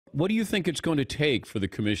What do you think it's going to take for the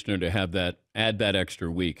commissioner to have that add that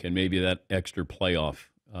extra week and maybe that extra playoff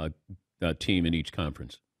team in each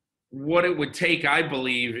conference? What it would take, I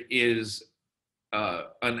believe, is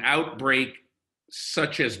an outbreak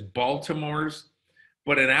such as Baltimore's,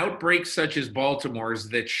 but an outbreak such as Baltimore's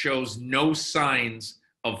that shows no signs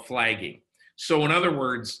of flagging. So, in other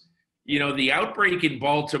words, the outbreak in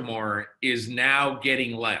Baltimore is now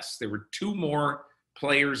getting less. There were two more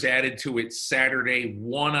players added to it Saturday,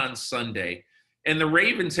 one on Sunday. And the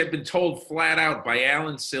Ravens have been told flat out by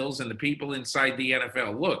Alan Sills and the people inside the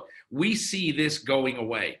NFL, look, we see this going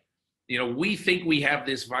away. We think we have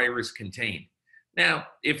this virus contained. Now,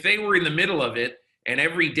 if they were in the middle of it and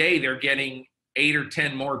every day they're getting 8 or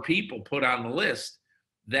 10 more people put on the list,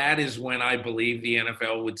 that is when I believe the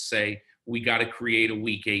NFL would say, we got to create a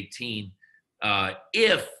week 18.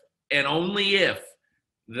 If and only if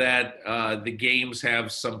that the games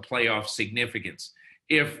have some playoff significance.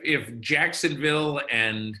 If Jacksonville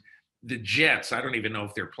and the Jets, I don't even know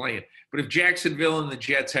if they're playing, but if Jacksonville and the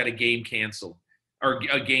Jets had a game canceled or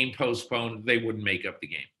a game postponed, they wouldn't make up the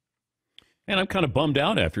game. And I'm kind of bummed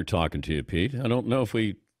out after talking to you, Pete. I don't know if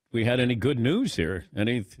we had any good news here.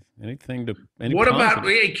 Anything to? What about?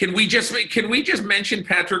 Hey, can we just mention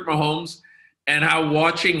Patrick Mahomes and how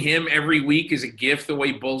watching him every week is a gift, the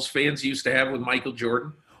way Bulls fans used to have with Michael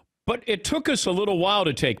Jordan? But it took us a little while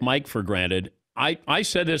to take Mike for granted. I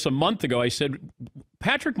said this a month ago. I said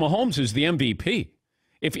Patrick Mahomes is the MVP.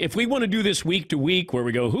 If we want to do this week to week where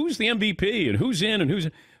we go, who's the MVP and who's in and who's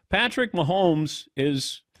Patrick Mahomes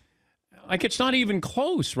is. Like, it's not even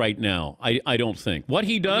close right now, I don't think. What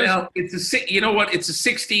he does? Well, it's a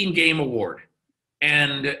 16-game award.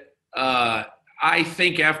 And I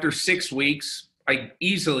think after 6 weeks, I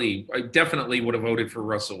definitely would have voted for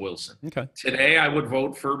Russell Wilson. Okay. Today, I would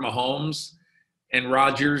vote for Mahomes, and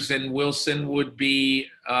Rodgers and Wilson would be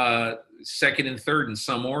second and third in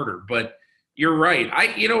some order. But you're right.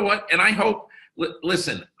 And I hope,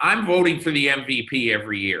 listen, I'm voting for the MVP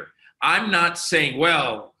every year. I'm not saying,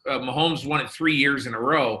 Mahomes won it 3 years in a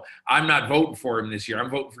row. I'm not voting for him this year. I'm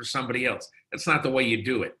voting for somebody else. That's not the way you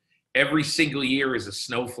do it. Every single year is a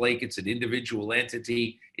snowflake. It's an individual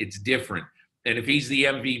entity. It's different. And if he's the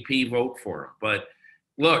MVP, vote for him. But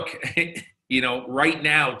look, right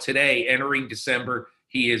now, today, entering December,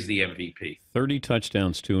 he is the MVP. 30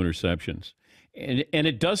 touchdowns, 2 interceptions. And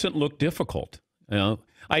it doesn't look difficult.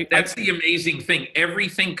 That's the amazing thing.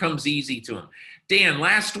 Everything comes easy to him. Dan,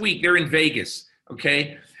 last week, they're in Vegas,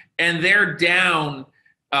 okay? And they're down,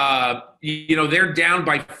 they're down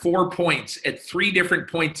by 4 points at 3 different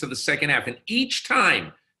points of the second half. And each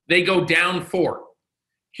time they go down 4,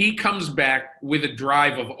 he comes back with a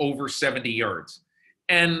drive of over 70 yards.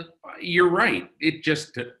 And you're right. It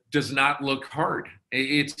just does not look hard.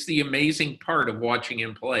 It's the amazing part of watching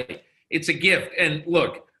him play. It's a gift. And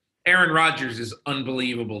look, Aaron Rodgers is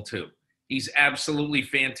unbelievable too. He's absolutely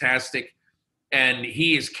fantastic. And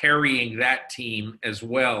he is carrying that team as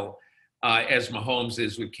well as Mahomes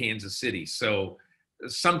is with Kansas City. So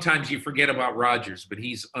sometimes you forget about Rodgers, but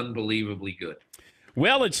he's unbelievably good.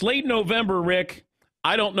 Well, it's late November, Rick.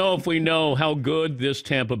 I don't know if we know how good this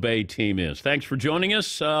Tampa Bay team is. Thanks for joining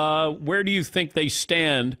us. Where do you think they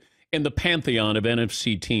stand in the pantheon of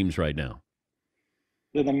NFC teams right now?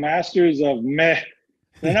 They're the masters of meh.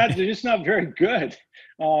 They're just not very good.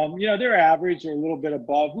 They're average or a little bit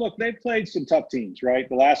above. Look, they've played some tough teams, right?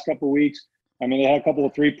 The last couple of weeks. I mean, they had a couple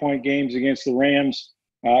of 3-point games against the Rams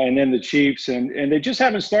and then the Chiefs, and they just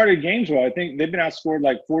haven't started games well. I think they've been outscored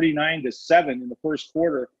like 49-7 in the first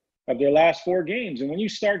quarter of their last 4 games. And when you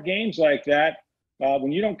start games like that,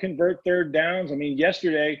 when you don't convert third downs, I mean,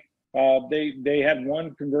 yesterday they had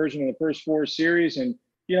 1 conversion in the first 4 series, and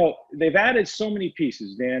they've added so many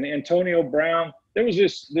pieces. Dan, Antonio Brown. There was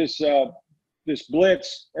this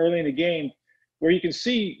blitz early in the game where you can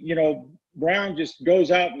see, Brown just goes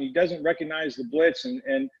out and he doesn't recognize the blitz.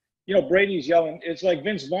 And Brady's yelling. It's like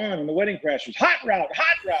Vince Vaughn in The Wedding Crashers. Hot route.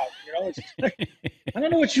 It's like, I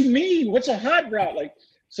don't know what you mean. What's a hot route?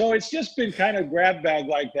 So it's just been kind of grab bag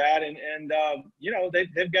like that. And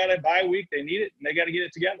they've got a bye week. They need it, and they got to get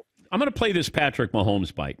it together. I'm going to play this Patrick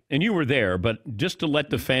Mahomes bite. And you were there, but just to let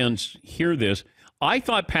the fans hear this, I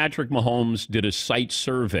thought Patrick Mahomes did a site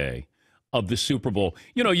survey of the Super Bowl.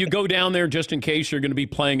 You go down there just in case you're going to be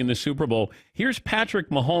playing in the Super Bowl. Here's Patrick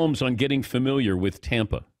Mahomes on getting familiar with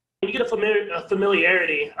Tampa. You get a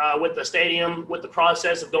familiarity with the stadium, with the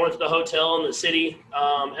process of going to the hotel and the city,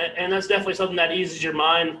 and that's definitely something that eases your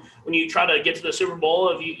mind when you try to get to the Super Bowl.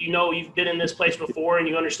 If you've been in this place before and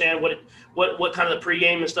you understand what kind of the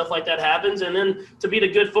pregame and stuff like that happens, and then to beat a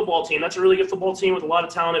good football team. That's a really good football team with a lot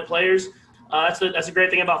of talented players. That's a great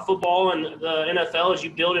thing about football and the NFL is you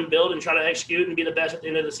build and try to execute and be the best at the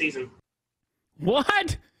end of the season.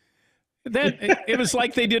 What? It was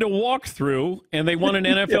like they did a walkthrough and they won an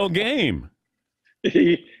NFL game.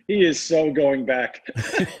 He is so going back.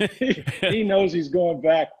 He knows he's going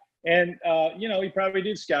back. And, he probably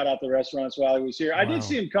did scout out the restaurants while he was here. Wow. I did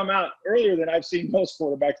see him come out earlier than I've seen most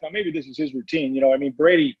quarterbacks. Now, maybe this is his routine.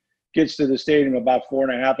 Brady gets to the stadium about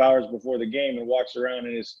 4.5 hours before the game and walks around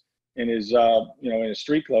in his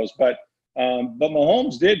street clothes. But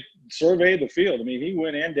Mahomes did survey the field. I mean, he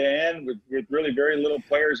went end to end with really very little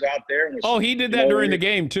players out there. And he did that during the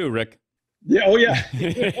game too, Rick. Yeah. Oh, yeah.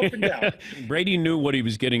 Up and down. Brady knew what he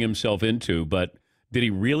was getting himself into, but did he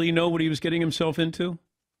really know what he was getting himself into?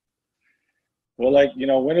 Well,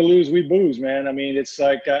 win or lose, we booze, man. I mean, it's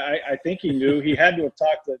like I think he knew. He had to have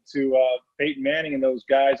talked to Peyton Manning and those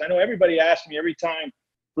guys. I know everybody asks me every time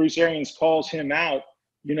Bruce Arians calls him out,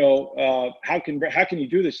 how can you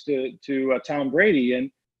do this to Tom Brady?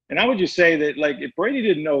 And I would just say that, if Brady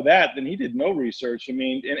didn't know that, then he did no research. I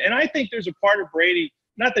mean, and I think there's a part of Brady,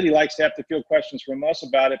 not that he likes to have to field questions from us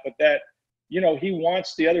about it, but that, he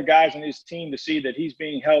wants the other guys on his team to see that he's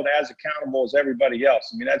being held as accountable as everybody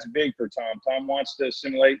else. I mean, that's big for Tom. Tom wants to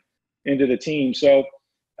assimilate into the team. So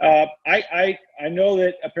I know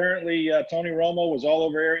that apparently Tony Romo was all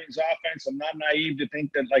over Arians' offense. I'm not naive to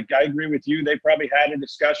think that, I agree with you. They probably had a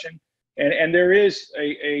discussion. And there is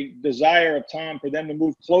a desire of Tom for them to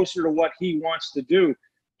move closer to what he wants to do.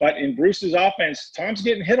 But in Bruce's offense, Tom's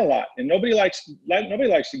getting hit a lot, and nobody likes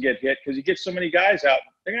to get hit because he gets so many guys out.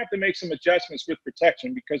 They're going to have to make some adjustments with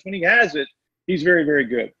protection because when he has it, he's very, very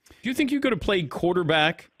good. Do you think you could have played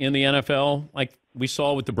quarterback in the NFL like we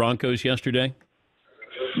saw with the Broncos yesterday?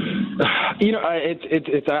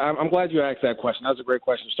 I'm glad you asked that question. That was a great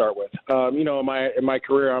question to start with. In my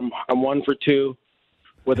career, I'm 1 for 2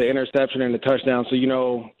 with an interception and a touchdown. So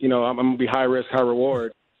I'm going to be high risk, high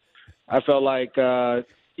reward. I felt like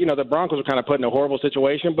the Broncos were kind of put in a horrible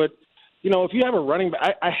situation, but if you have a running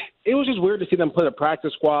back, it was just weird to see them put a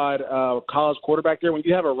practice squad college quarterback there. When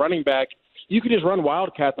you have a running back, you could just run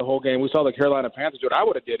wildcat the whole game. We saw the Carolina Panthers do it. I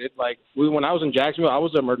would have did it. When I was in Jacksonville, I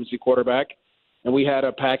was an emergency quarterback, and we had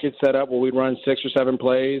a package set up where we'd run 6 or 7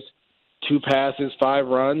 plays, 2 passes, 5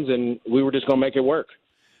 runs, and we were just going to make it work.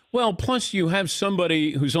 Well, plus you have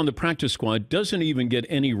somebody who's on the practice squad, doesn't even get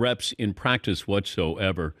any reps in practice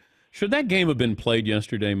whatsoever. Should that game have been played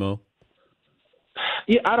yesterday, Mo?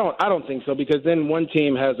 Yeah, I don't think so, because then one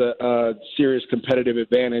team has a serious competitive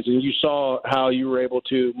advantage, and you saw how you were able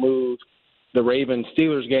to move the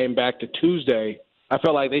Ravens-Steelers game back to Tuesday. I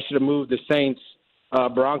felt like they should have moved the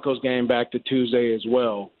Saints-Broncos game back to Tuesday as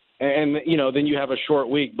well. And then you have a short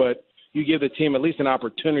week, but you give the team at least an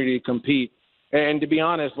opportunity to compete. And to be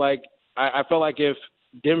honest, I felt like if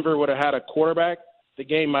Denver would have had a quarterback, the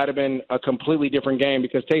game might have been a completely different game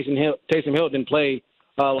because Taysom Hill didn't play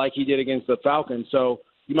like he did against the Falcons. So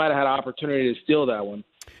you might have had an opportunity to steal that one.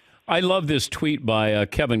 I love this tweet by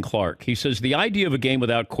Kevin Clark. He says, the idea of a game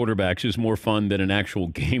without quarterbacks is more fun than an actual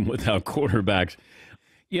game without quarterbacks.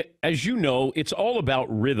 Yeah, as you know, it's all about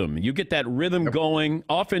rhythm. You get that rhythm going.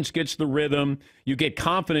 Offense gets the rhythm. You get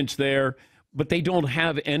confidence there, but they don't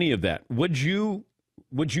have any of that. Would you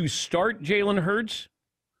start Jalen Hurts?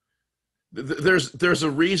 There's a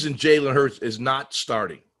reason Jalen Hurts is not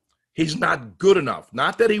starting. He's not good enough.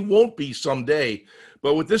 Not that he won't be someday,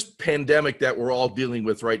 but with this pandemic that we're all dealing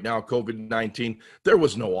with right now, COVID-19, there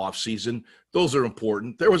was no offseason. Those are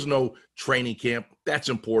important. There was no training camp. That's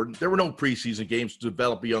important. There were no preseason games to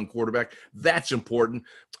develop a young quarterback. That's important.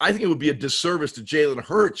 I think it would be a disservice to Jalen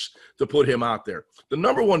Hurts to put him out there. The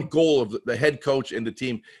number one goal of the head coach and the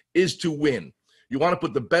team is to win. You want to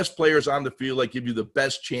put the best players on the field that give you the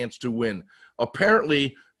best chance to win.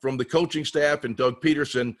 Apparently, from the coaching staff and Doug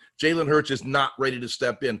Peterson, Jalen Hurts is not ready to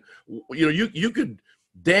step in. You could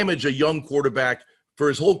damage a young quarterback for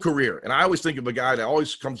his whole career. And I always think of a guy that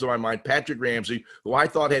always comes to my mind, Patrick Ramsey, who I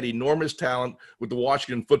thought had enormous talent with the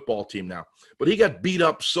Washington football team now. But he got beat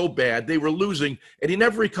up so bad, they were losing, and he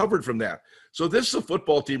never recovered from that. So this is a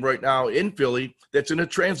football team right now in Philly that's in a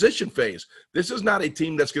transition phase. This is not a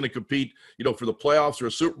team that's going to compete, for the playoffs or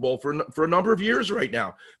a Super Bowl for a number of years right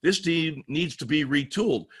now. This team needs to be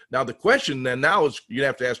retooled. Now the question then now is you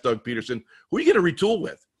have to ask Doug Peterson, who are you going to retool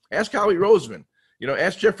with? Ask Howie Roseman.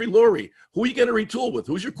 Ask Jeffrey Lurie. Who are you going to retool with?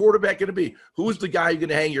 Who's your quarterback going to be? Who's the guy you're going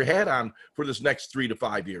to hang your hat on for this next 3 to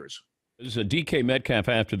 5 years? DK Metcalf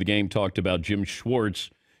after the game talked about Jim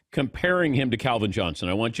Schwartz comparing him to Calvin Johnson.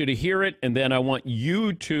 I want you to hear it, and then I want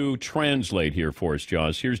you to translate here for us,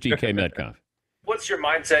 Jaws. Here's DK Metcalf. What's your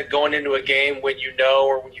mindset going into a game when you know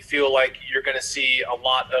or when you feel like you're going to see a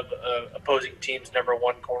lot of opposing teams' number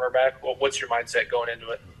one cornerback? What's your mindset going into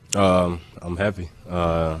it? I'm happy.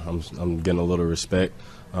 I'm getting a little respect,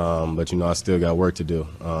 but I still got work to do.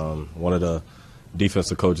 One of the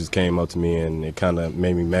defensive coaches came up to me and it kind of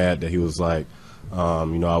made me mad that he was like, I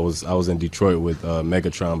was in Detroit with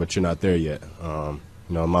Megatron, but you're not there yet. In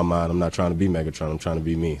my mind, I'm not trying to be Megatron. I'm trying to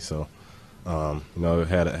be me. So.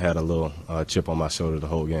 Had a little chip on my shoulder the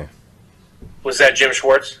whole game. Was that Jim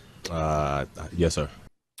Schwartz? Yes, sir.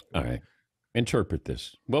 All right. Interpret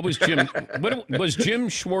this. What was Jim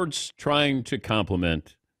Schwartz trying to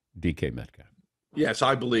compliment DK Metcalf? Yes,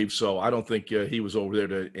 I believe so. I don't think he was over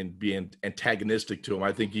there to be antagonistic to him.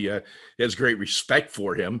 I think he has great respect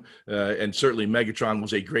for him. And certainly Megatron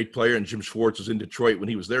was a great player, and Jim Schwartz was in Detroit when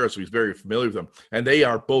he was there, so he's very familiar with them. And they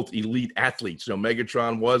are both elite athletes.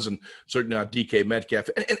 Megatron was, and certainly DK Metcalf.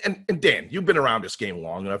 And Dan, you've been around this game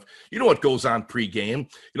long enough. You know what goes on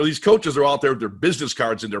pregame. These coaches are out there with their business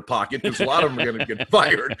cards in their pocket because a lot of them are going to get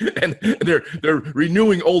fired. And they're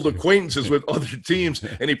renewing old acquaintances with other teams.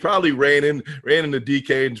 And he probably ran into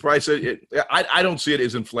DK and probably said, I don't see it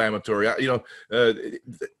as inflammatory. I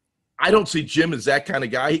don't see Jim as that kind of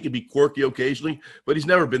guy. He can be quirky occasionally, but he's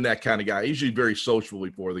never been that kind of guy. He's usually very sociable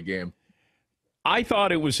before the game. I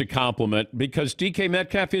thought it was a compliment because DK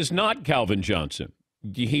Metcalf is not Calvin Johnson.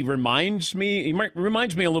 He reminds me a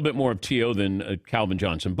little bit more of T.O. than Calvin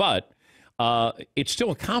Johnson, but it's still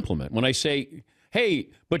a compliment when I say, hey,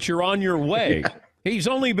 but you're on your way. He's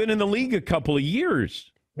only been in the league a couple of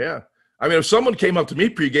years. Yeah. I mean, if someone came up to me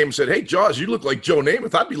pregame and said, hey, Jaws, you look like Joe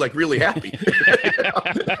Namath, I'd be like really happy.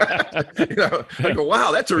 I go,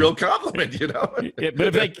 wow, that's a real compliment, Yeah,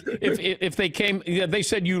 but if they came, they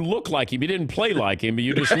said you look like him. You didn't play like him, but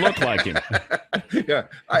you just look like him. Yeah,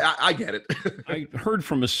 I get it. I heard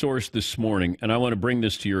from a source this morning, and I want to bring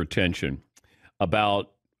this to your attention,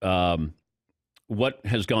 about what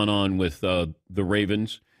has gone on with the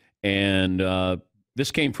Ravens. And this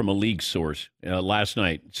came from a league source last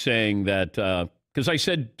night saying that, because I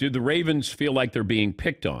said, do the Ravens feel like they're being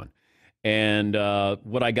picked on? And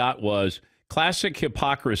what I got was classic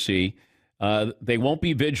hypocrisy. They won't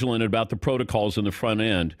be vigilant about the protocols in the front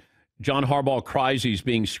end. John Harbaugh cries he's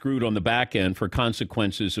being screwed on the back end for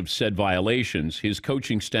consequences of said violations. His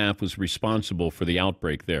coaching staff was responsible for the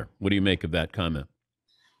outbreak there. What do you make of that comment?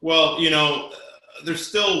 Well, there's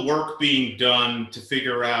still work being done to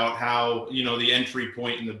figure out how, the entry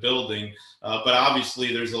point in the building. But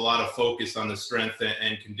obviously there's a lot of focus on the strength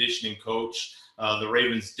and conditioning coach. The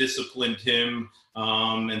Ravens disciplined him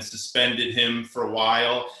and suspended him for a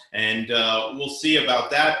while. And we'll see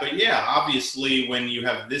about that. But yeah, obviously when you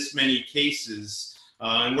have this many cases,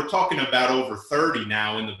 and we're talking about over 30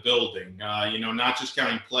 now in the building, not just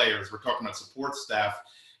counting players, we're talking about support staff.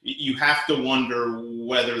 You have to wonder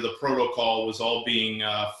whether the protocol was all being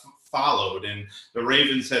followed. And the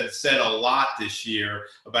Ravens had said a lot this year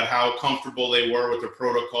about how comfortable they were with the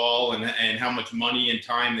protocol and how much money and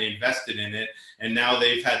time they invested in it. And now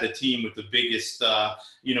they've had the team with the biggest,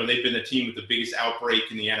 they've been the team with the biggest outbreak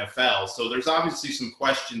in the NFL. So there's obviously some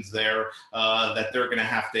questions there that they're going to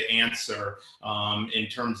have to answer in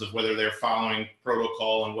terms of whether they're following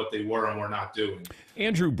protocol and what they were and were not doing.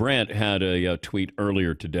 Andrew Brandt had a tweet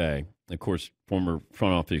earlier today, of course, former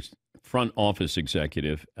front office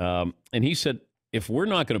executive, and he said, if we're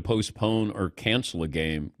not going to postpone or cancel a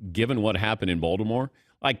game, given what happened in Baltimore,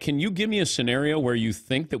 can you give me a scenario where you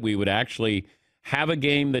think that we would actually have a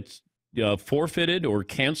game that's forfeited or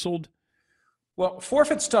canceled? Well,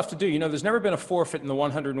 forfeit's tough to do. There's never been a forfeit in the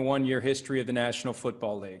 101-year history of the National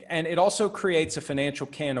Football League. And it also creates a financial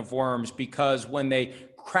can of worms because when they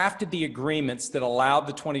crafted the agreements that allowed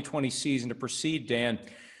the 2020 season to proceed, Dan,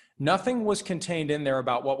 nothing was contained in there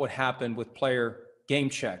about what would happen with player game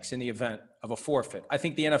checks in the event of a forfeit. I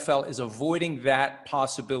think the NFL is avoiding that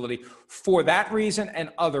possibility for that reason and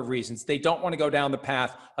other reasons. They don't want to go down the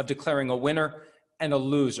path of declaring a winner and a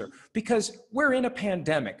loser because we're in a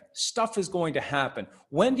pandemic. Stuff is going to happen.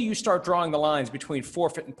 When do you start drawing the lines between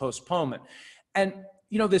forfeit and postponement? And,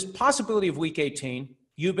 this possibility of Week 18,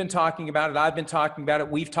 you've been talking about it. I've been talking about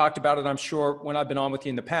it. We've talked about it, I'm sure, when I've been on with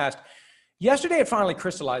you in the past. Yesterday, it finally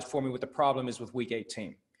crystallized for me what the problem is with Week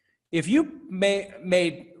 18. If you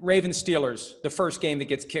made Ravens Steelers the first game that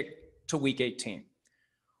gets kicked to Week 18,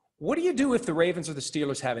 what do you do if the Ravens or the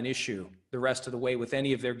Steelers have an issue the rest of the way with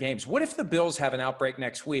any of their games? What if the Bills have an outbreak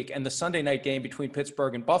next week and the Sunday night game between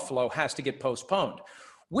Pittsburgh and Buffalo has to get postponed?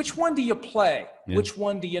 Which one do you play? Yeah. Which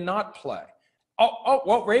one do you not play?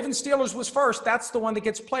 Well, Ravens Steelers was first. That's the one that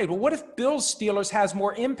gets played. Well, what if Bills Steelers has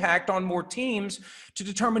more impact on more teams to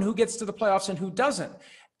determine who gets to the playoffs and who doesn't?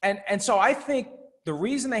 And so I think the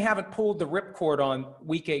reason they haven't pulled the ripcord on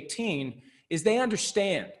Week 18 is they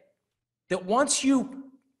understand that once you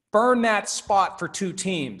burn that spot for two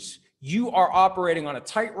teams, you are operating on a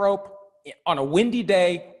tightrope on a windy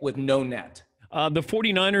day with no net. The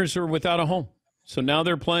 49ers are without a home, so now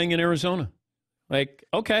they're playing in Arizona. Like,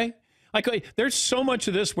 okay. There's so much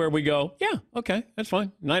of this where we go, yeah, okay, that's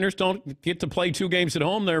fine. Niners don't get to play 2 games at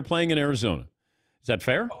home. They're playing in Arizona. Is that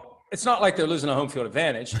fair? It's not like they're losing a home field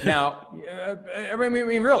advantage. Now, I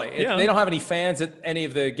mean, really, they don't have any fans at any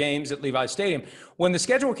of the games at Levi's Stadium. When the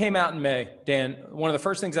schedule came out in May, Dan, one of the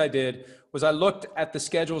first things I did was I looked at the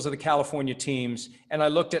schedules of the California teams, and I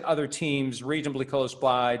looked at other teams reasonably close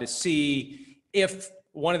by to see if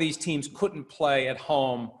one of these teams couldn't play at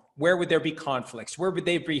home. Where would there be conflicts? Where would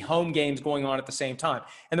there be home games going on at the same time?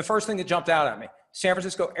 And the first thing that jumped out at me, San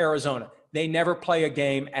Francisco, Arizona. They never play a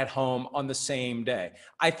game at home on the same day.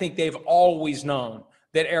 I think they've always known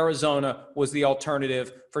that Arizona was the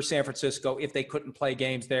alternative for San Francisco if they couldn't play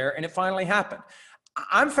games there, and it finally happened.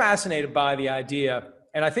 I'm fascinated by the idea,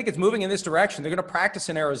 and I think it's moving in this direction. They're going to practice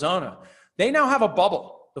in Arizona. They now have a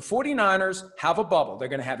bubble. The 49ers have a bubble. They're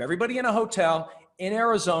going to have everybody in a hotel in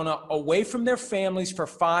Arizona, away from their families for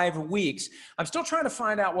 5 weeks. I'm still trying to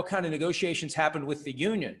find out what kind of negotiations happened with the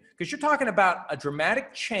union, because you're talking about a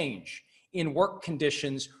dramatic change in work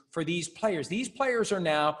conditions for these players. These players are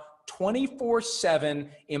now 24/7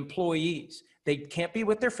 employees. They can't be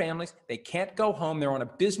with their families. They can't go home. They're on a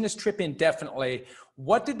business trip indefinitely.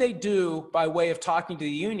 What did they do by way of talking to the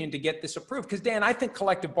union to get this approved? Because, Dan, I think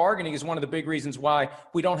collective bargaining is one of the big reasons why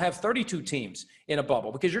we don't have 32 teams in a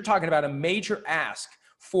bubble, because you're talking about a major ask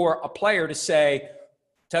for a player to say,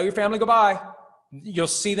 tell your family goodbye. You'll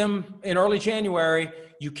see them in early January.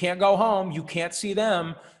 You can't go home. You can't see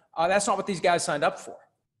them. That's not what these guys signed up for.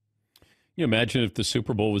 You imagine if the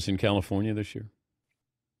Super Bowl was in California this year?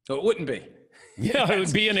 So it wouldn't be. Yeah, it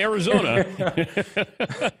would be in Arizona.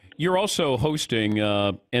 You're also hosting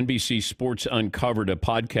NBC Sports Uncovered, a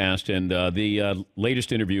podcast, and the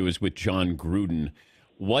latest interview is with John Gruden.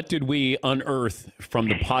 What did we unearth from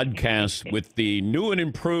the podcast with the new and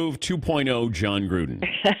improved 2.0 John Gruden?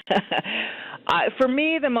 For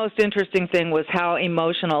me, the most interesting thing was how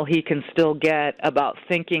emotional he can still get about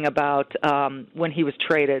thinking about when he was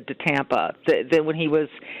traded to Tampa.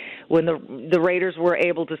 When the Raiders were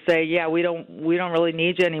able to say, yeah, we don't really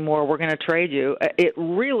need you anymore. We're going to trade you. It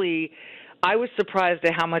really, I was surprised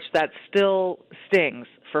at how much that still stings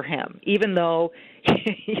for him, even though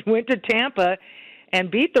he went to Tampa and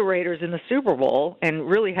beat the Raiders in the Super Bowl and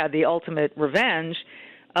really had the ultimate revenge.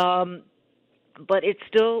 But it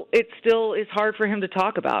still is hard for him to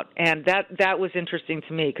talk about. And that was interesting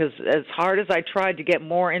to me, because as hard as I tried to get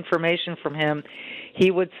more information from him, he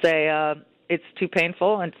would say, it's too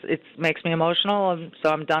painful and it makes me emotional, and so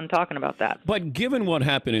I'm done talking about that. But given what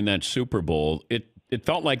happened in that Super Bowl, it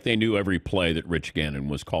felt like they knew every play that Rich Gannon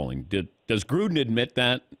was calling. Does Gruden admit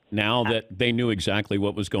that now, that they knew exactly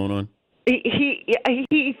what was going on?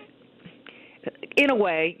 He in a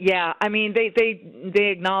way, yeah. I mean, they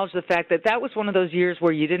acknowledge the fact that was one of those years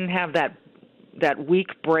where you didn't have that week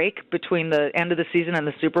break between the end of the season and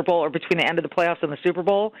the Super Bowl, or between the end of the playoffs and the Super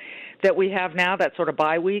Bowl that we have now, that sort of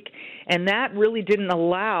bye week. And that really didn't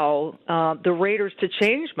allow the Raiders to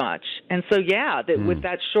change much. And so, yeah, with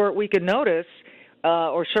that short week of notice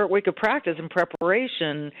or short week of practice and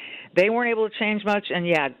preparation, they weren't able to change much. And,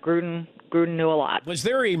 yeah, Gruden knew a lot. Was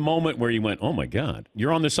there a moment where you went, oh, my God,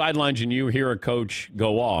 you're on the sidelines and you hear a coach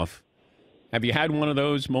go off? Have you had one of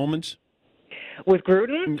those moments? With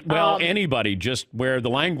Gruden? Well, anybody, just where the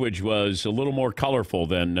language was a little more colorful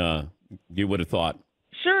than you would have thought.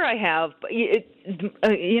 Sure, I have.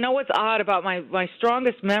 You know what's odd about my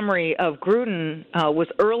strongest memory of Gruden was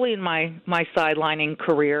early in my sidelining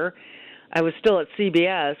career. I was still at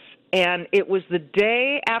CBS, and it was the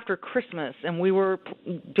day after Christmas, and we were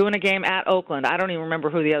doing a game at Oakland. I don't even remember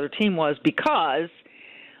who the other team was, because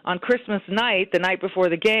on Christmas night, the night before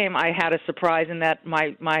the game, I had a surprise in that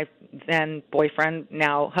my then boyfriend,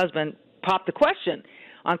 now husband, popped the question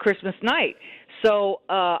on Christmas night. So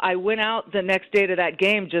I went out the next day to that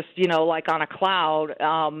game just, like on a cloud,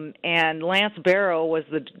 and Lance Barrow was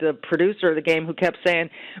the producer of the game, who kept saying,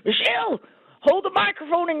 Michelle, hold the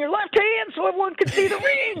microphone in your left hand so everyone can see the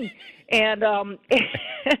ring. And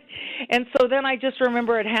and so then I just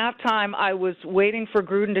remember at halftime I was waiting for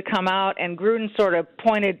Gruden to come out, and Gruden sort of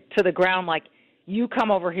pointed to the ground like, you come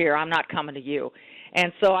over here, I'm not coming to you.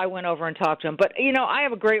 And so I went over and talked to him. But, I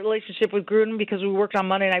have a great relationship with Gruden because we worked on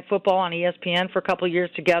Monday Night Football on ESPN for a couple of years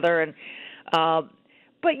together. And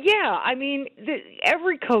but, yeah, I mean,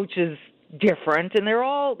 every coach is different, and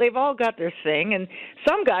they've all got their thing. And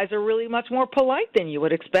some guys are really much more polite than you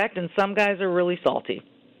would expect, and some guys are really salty.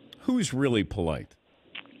 Who's really polite?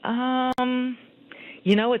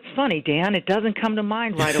 It's funny, Dan. It doesn't come to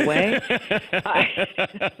mind right away.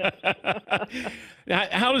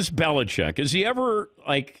 How does Belichick? Is he ever,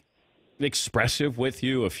 expressive with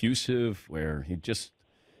you, effusive, where he just...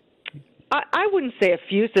 I wouldn't say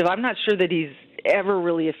effusive. I'm not sure that he's ever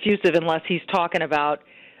really effusive unless he's talking about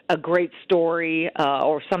a great story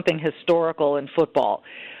or something historical in football.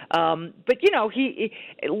 But,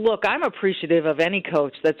 look, I'm appreciative of any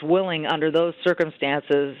coach that's willing under those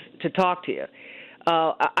circumstances to talk to you.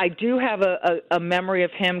 I do have a memory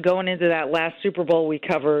of him going into that last Super Bowl we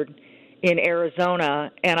covered in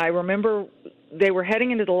Arizona, and I remember they were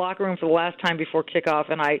heading into the locker room for the last time before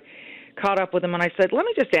kickoff, and I caught up with him, and I said, let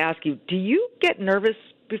me just ask you, do you get nervous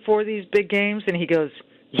before these big games? And he goes,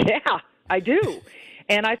 yeah, I do.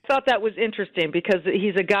 And I thought that was interesting because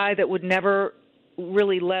he's a guy that would never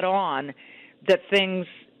really let on that things,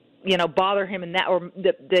 bother him and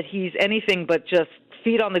that he's anything but just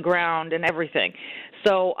feet on the ground and everything.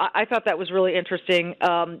 So I thought that was really interesting.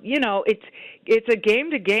 It's a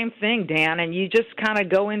game-to-game thing, Dan, and you just kind of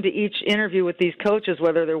go into each interview with these coaches,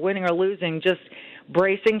 whether they're winning or losing, just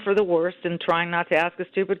bracing for the worst and trying not to ask a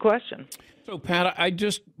stupid question. So, Pat, I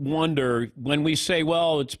just wonder, when we say,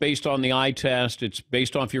 well, it's based on the eye test, it's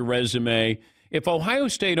based off your resume, if Ohio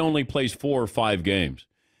State only plays 4 or 5 games,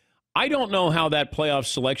 I don't know how that playoff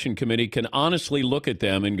selection committee can honestly look at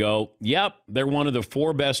them and go, yep, they're one of the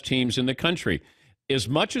 4 best teams in the country. As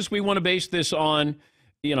much as we want to base this on,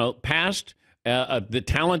 past, the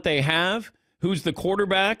talent they have, who's the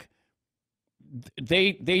quarterback,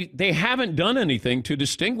 they haven't done anything to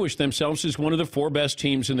distinguish themselves as one of the 4 best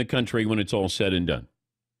teams in the country when it's all said and done.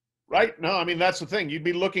 Right. No, I mean, that's the thing. You'd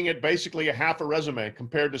be looking at basically a half a resume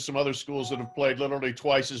compared to some other schools that have played literally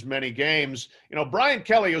twice as many games. Brian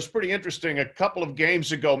Kelly was pretty interesting a couple of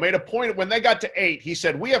games ago, made a point when they got to 8, he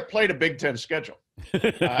said, we have played a Big Ten schedule.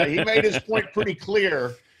 He made his point pretty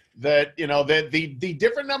clear that, that the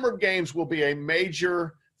different number of games will be a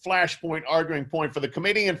major flashpoint arguing point for the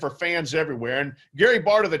committee and for fans everywhere. And Gary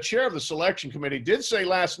Barta, the chair of the selection committee, did say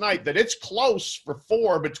last night that it's close for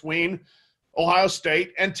 4 between Ohio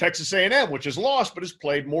State and Texas A&M, which has lost but has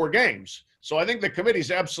played more games. So I think the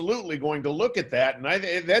committee's absolutely going to look at that, and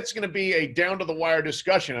that's going to be a down-to-the-wire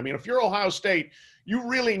discussion. I mean, if you're Ohio State, you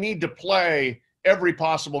really need to play every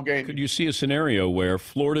possible game. Could you see a scenario where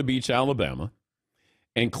Florida beats Alabama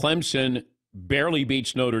and Clemson barely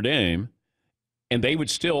beats Notre Dame, and they would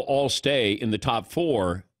still all stay in the top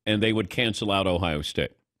 4, and they would cancel out Ohio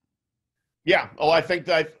State? Yeah.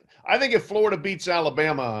 I think if Florida beats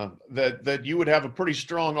Alabama, that you would have a pretty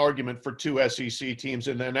strong argument for 2 SEC teams.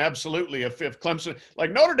 And then absolutely if Clemson,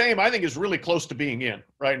 like Notre Dame, I think is really close to being in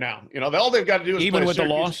right now. All they've got to do is even play with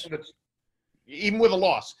Syracuse, a loss? Even with a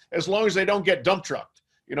loss, as long as they don't get dump trucked.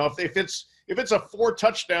 If it's a 4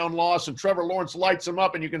 touchdown loss and Trevor Lawrence lights them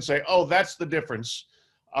up and you can say, oh, that's the difference,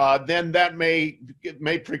 then that may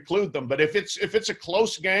preclude them. But if it's a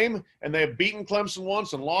close game and they have beaten Clemson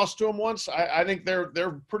once and lost to them once, I think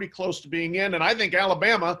they're pretty close to being in. And I think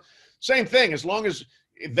Alabama, same thing. As long as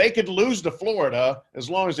they could lose to Florida, as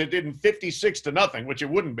long as it didn't 56-0, which it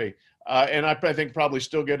wouldn't be, and I think probably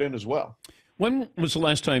still get in as well. When was the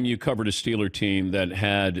last time you covered a Steeler team that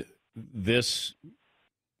had this,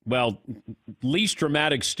 least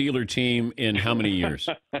dramatic Steeler team in how many years?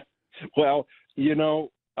 Well,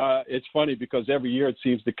 it's funny because every year it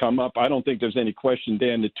seems to come up. I don't think there's any question,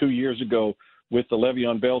 Dan, that 2 years ago with the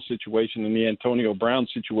Le'Veon Bell situation and the Antonio Brown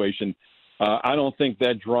situation, I don't think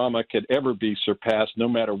that drama could ever be surpassed no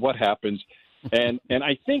matter what happens. And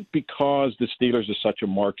I think because the Steelers are such a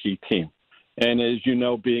marquee team, and as you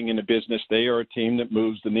know, being in the business, they are a team that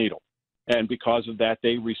moves the needle. And because of that,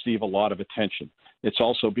 they receive a lot of attention. It's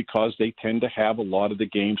also because they tend to have a lot of the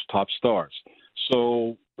game's top stars.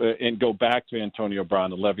 So, and go back to Antonio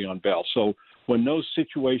Brown and Le'Veon Bell. So when those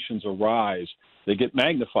situations arise, they get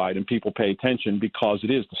magnified and people pay attention because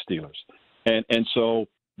it is the Steelers. And so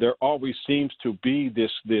there always seems to be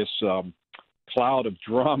this cloud of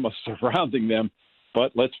drama surrounding them.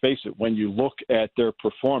 But let's face it, when you look at their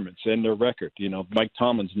performance and their record, Mike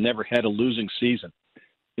Tomlin's never had a losing season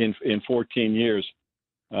in 14 years.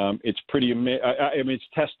 It's pretty amazing. I mean, it's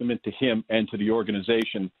testament to him and to the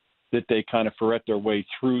organization that they kind of ferret their way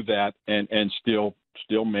through that and still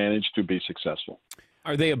manage to be successful.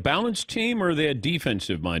 Are they a balanced team or are they a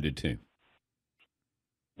defensive-minded team?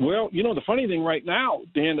 Well, the funny thing right now,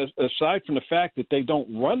 Dan, aside from the fact that they don't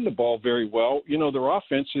run the ball very well, their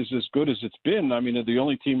offense is as good as it's been. I mean, they're the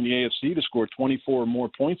only team in the AFC to score 24 or more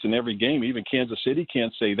points in every game. Even Kansas City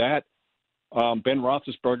can't say that. Ben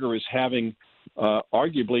Roethlisberger is having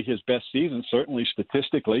arguably his best season, certainly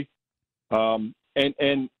statistically. And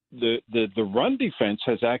the run defense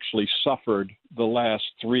has actually suffered the last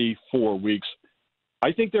 3-4 weeks.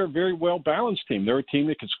 I think they're a very well-balanced team. They're a team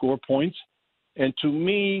that can score points. And to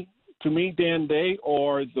me, Dan, they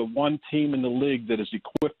are the one team in the league that is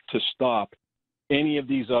equipped to stop any of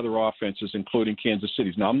these other offenses, including Kansas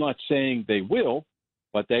City's. Now, I'm not saying they will,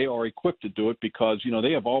 but they are equipped to do it because,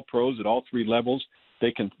 they have all pros at all three levels.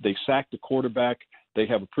 They sack the quarterback. They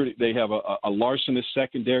have a larcenous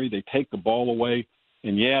secondary. They take the ball away.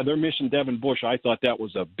 And yeah, they're missing Devin Bush. I thought that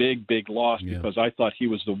was a big, big loss because I thought he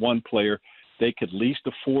was the one player they could least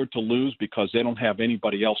afford to lose because they don't have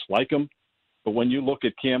anybody else like him. But when you look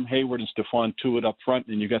at Cam Hayward and Stephon Tuitt up front,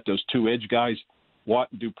 and you got those two edge guys, Watt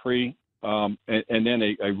and Dupree, and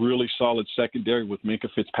then a really solid secondary with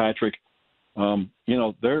Minkah Fitzpatrick,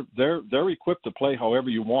 they're equipped to play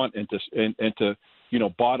however you want and to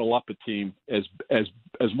bottle up a team as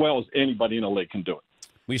well as anybody in the league can do it.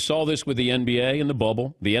 We saw this with the NBA in the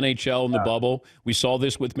bubble, the NHL in the bubble. We saw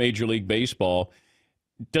this with Major League Baseball.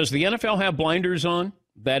 Does the NFL have blinders on?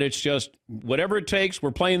 That it's just whatever it takes,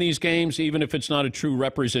 we're playing these games, even if it's not a true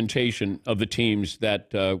representation of the teams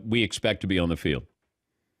that we expect to be on the field?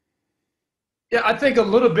 Yeah, I think a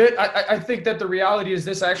little bit. I think that the reality is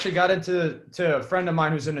this. I actually got into a friend of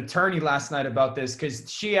mine who's an attorney last night about this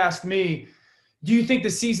because she asked me, do you think the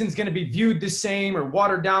season's going to be viewed the same or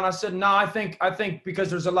watered down? I said, no, I think because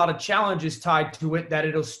there's a lot of challenges tied to it that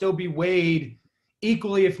it'll still be weighed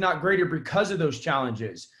equally, if not greater, because of those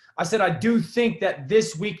challenges. I said, I do think that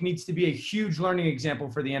this week needs to be a huge learning example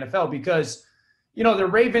for the NFL because, the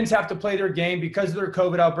Ravens have to play their game because of their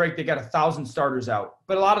COVID outbreak. They got 1,000 starters out,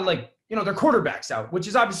 but a lot of their quarterbacks out, which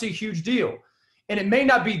is obviously a huge deal. And it may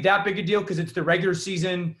not be that big a deal because it's the regular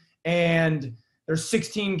season and there's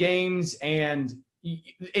 16 games and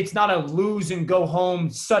it's not a lose and go home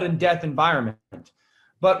sudden death environment.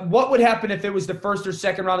 But what would happen if it was the first or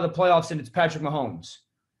second round of the playoffs and it's Patrick Mahomes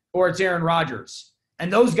or it's Aaron Rodgers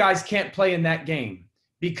and those guys can't play in that game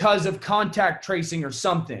because of contact tracing or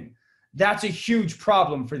something? That's a huge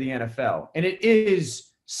problem for the NFL. And it is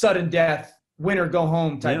sudden death, win or go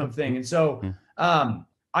home type of thing. And so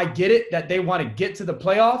I get it that they want to get to the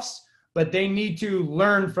playoffs, but they need to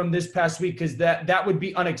learn from this past week because that would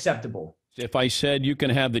be unacceptable. If I said you can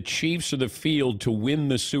have the Chiefs or the field to win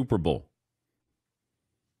the Super Bowl.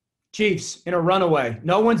 Chiefs in a runaway.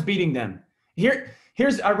 No one's beating them.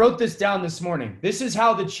 I wrote this down this morning. This is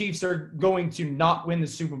how the Chiefs are going to not win the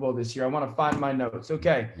Super Bowl this year. I want to find my notes.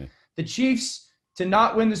 Okay. Yeah. The Chiefs to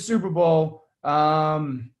not win the Super Bowl,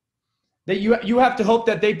 that you have to hope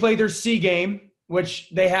that they play their C game, which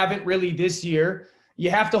they haven't really this year. You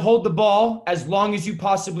have to hold the ball as long as you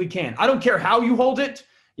possibly can. I don't care how you hold it.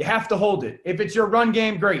 You have to hold it. If it's your run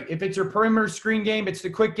game, great. If it's your perimeter screen game, it's the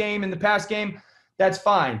quick game and the pass game, that's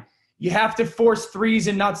fine. You have to force threes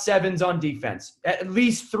and not sevens on defense. At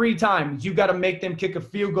least 3 times, you got to make them kick a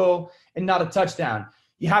field goal and not a touchdown.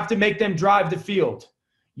 You have to make them drive the field.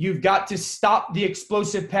 You've got to stop the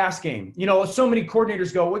explosive pass game. So many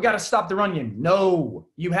coordinators go, we got to stop the run game. No,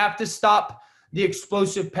 you have to stop the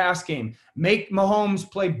explosive pass game. Make Mahomes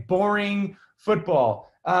play boring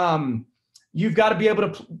football. You've got to be able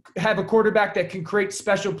to have a quarterback that can create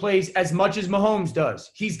special plays as much as Mahomes does.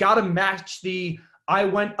 He's got to match the I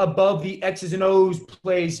went above the X's and O's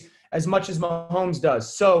plays as much as Mahomes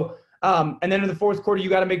does. So, and then in the fourth quarter, you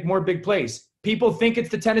got to make more big plays. People think it's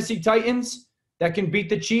the Tennessee Titans that can beat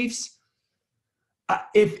the Chiefs.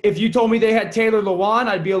 If you told me they had Taylor Lewan,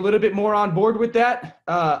 I'd be a little bit more on board with that.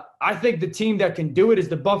 I think the team that can do it is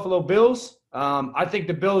the Buffalo Bills. I think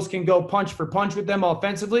the Bills can go punch for punch with them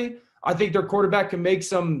offensively. I think their quarterback can make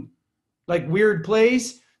some weird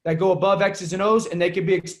plays that go above X's and O's, and they can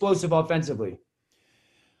be explosive offensively.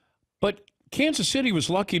 But Kansas City was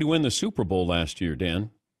lucky to win the Super Bowl last year, Dan.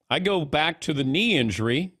 I go back to the knee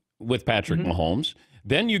injury with Patrick Mahomes.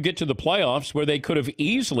 Then you get to the playoffs where they could have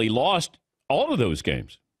easily lost all of those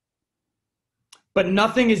games. But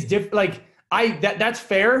nothing is different. That's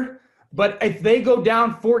fair. But if they go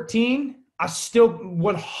down 14, I still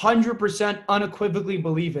 100% unequivocally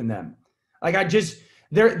believe in them.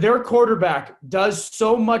 Their quarterback does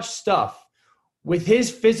so much stuff with his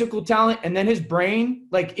physical talent and then his brain.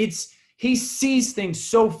 He sees things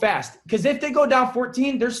so fast. Because if they go down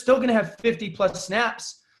 14, they're still going to have 50-plus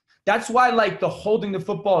snaps. That's why, the holding the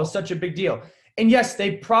football is such a big deal. And, yes,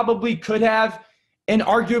 they probably could have, and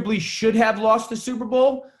arguably should have lost the Super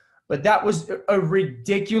Bowl, but that was a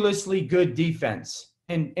ridiculously good defense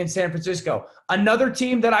in San Francisco. Another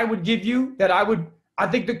team that I would give you I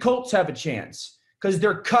think the Colts have a chance because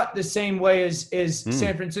they're cut the same way as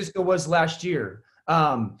San Francisco was last year.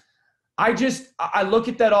 I look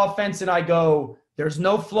at that offense and I go, there's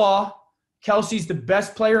no flaw. Kelsey's the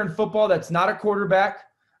best player in football that's not a quarterback.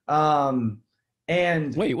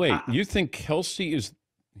 And wait, you think Kelsey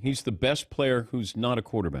he's the best player who's not a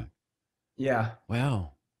quarterback? Yeah.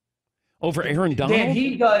 Wow. Over Aaron Donald? Dan,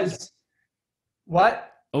 he does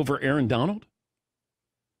what? Over Aaron Donald?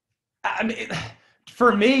 I mean,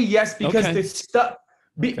 for me, yes, because Okay. the stuff,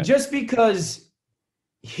 just because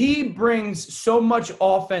he brings so much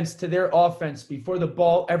offense to their offense before the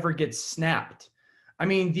ball ever gets snapped. I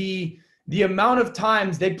mean, the amount of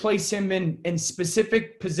times they place him in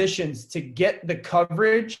specific positions to get the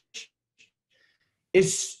coverage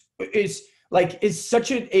is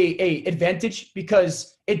such a advantage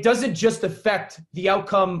because it doesn't just affect the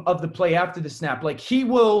outcome of the play after the snap. Like he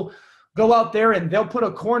will go out there and they'll put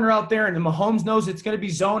a corner out there and the Mahomes knows it's going to be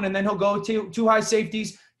zone and then he'll go to two high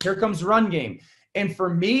safeties. Here comes the run game. And for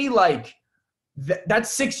me, like that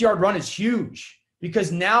 6-yard run is huge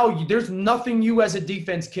because now there's nothing you as a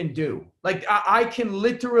defense can do. Like I can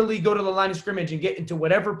literally go to the line of scrimmage and get into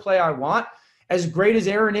whatever play I want. As great as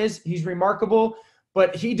Aaron is, he's remarkable,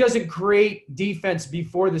 but he doesn't create defense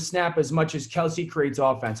before the snap as much as Kelsey creates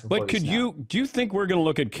offense before the snap. Do you think we're going to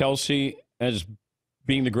look at Kelsey as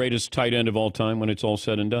being the greatest tight end of all time when it's all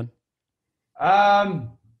said and done? I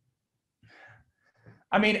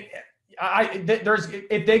mean,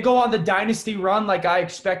 if they go on the dynasty run like I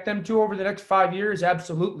expect them to over the next 5 years,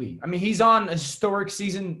 absolutely. I mean, he's on a historic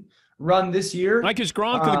season run this year. Like, is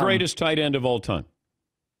Gronk the greatest tight end of all time?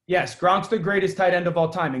 Yes, Gronk's the greatest tight end of all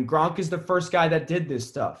time, and Gronk is the first guy that did this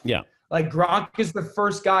stuff. Yeah. Like, Gronk is the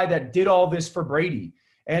first guy that did all this for Brady.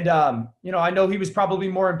 And, I know he was probably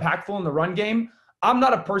more impactful in the run game. I'm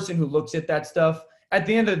not a person who looks at that stuff. At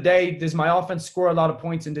the end of the day, does my offense score a lot of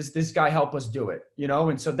points, and does this guy help us do it?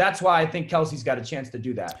 And so that's why I think Kelsey's got a chance to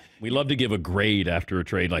do that. We love to give a grade after a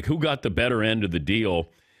trade, like who got the better end of the deal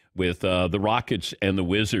with the Rockets and the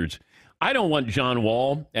Wizards. I don't want John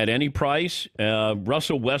Wall at any price.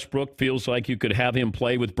 Russell Westbrook feels like you could have him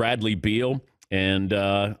play with Bradley Beal, and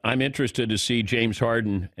I'm interested to see James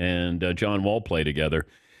Harden and John Wall play together.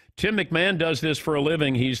 Tim McMahon does this for a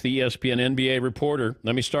living. He's the ESPN NBA reporter.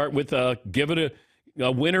 Let me start with give it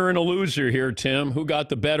a winner and a loser here, Tim. Who got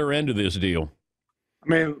the better end of this deal? I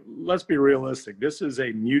mean, let's be realistic. This is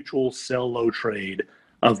a mutual sell-low trade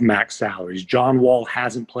of max salaries. John Wall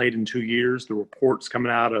hasn't played in 2 years. The reports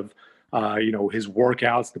coming out of his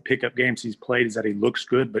workouts, the pickup games he's played is that he looks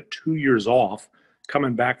good, but 2 years off,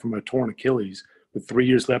 coming back from a torn Achilles with 3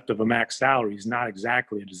 years left of a max salary is not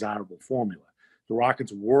exactly a desirable formula. The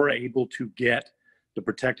Rockets were able to get the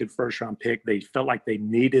protected first-round pick. They felt like they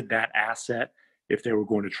needed that asset if they were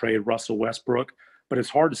going to trade Russell Westbrook. But it's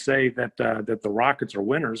hard to say that the Rockets are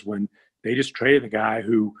winners when they just traded a guy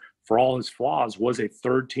who, for all his flaws, was a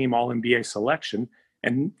third-team All-NBA selection.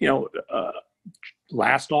 And,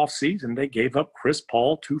 last offseason, they gave up Chris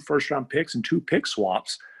Paul, 2 first-round picks, and 2 pick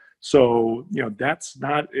swaps. So, that's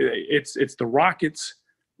not – it's the Rockets –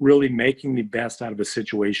 really making the best out of a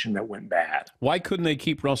situation that went bad. Why couldn't they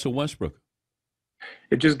keep Russell Westbrook?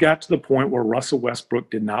 It just got to the point where Russell Westbrook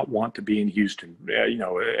did not want to be in Houston.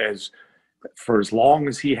 For as long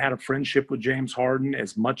as he had a friendship with James Harden,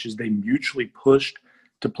 as much as they mutually pushed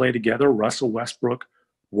to play together, Russell Westbrook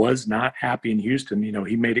was not happy in Houston.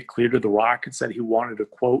 He made it clear to the Rockets that he wanted to,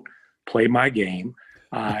 quote, play my game.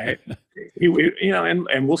 And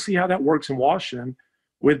we'll see how that works in Washington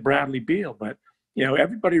with Bradley Beal. But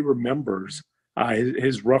everybody remembers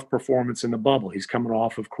his rough performance in the bubble. He's coming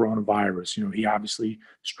off of coronavirus. He obviously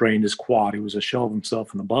strained his quad. He was a shell of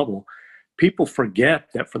himself in the bubble. People forget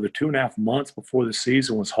that for the 2.5 months before the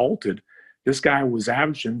season was halted, this guy was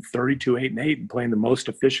averaging 32, 8, and 8 and playing the most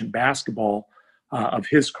efficient basketball of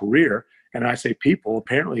his career. And I say people,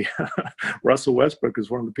 apparently Russell Westbrook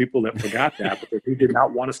is one of the people that forgot that, because he did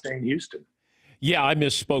not want to stay in Houston. Yeah, I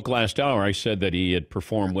misspoke last hour. I said that he had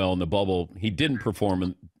performed well in the bubble. He didn't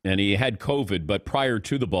perform, and he had COVID, but prior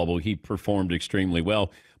to the bubble, he performed extremely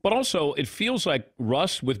well. But also, it feels like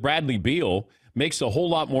Russ with Bradley Beal makes a whole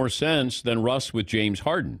lot more sense than Russ with James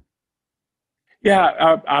Harden.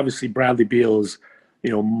 Yeah, obviously Bradley Beal is,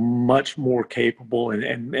 much more capable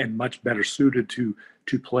and much better suited to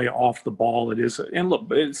play off the ball. It is, and look,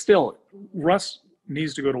 but it's still, Russ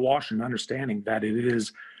needs to go to Washington understanding that it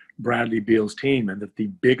is Bradley Beal's team, and that the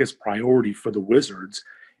biggest priority for the Wizards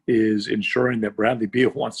is ensuring that Bradley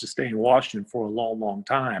Beal wants to stay in Washington for a long, long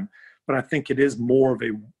time. But I think it is more of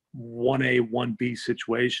a 1A, 1B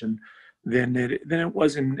situation than it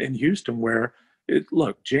was in Houston, where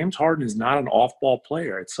look, James Harden is not an off-ball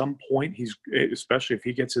player. At some point, especially if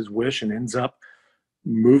he gets his wish and ends up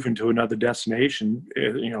moving to another destination,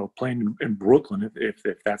 playing in Brooklyn, if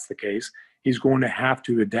that's the case, he's going to have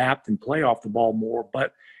to adapt and play off the ball more.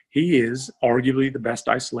 But he is arguably the best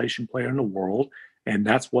isolation player in the world, and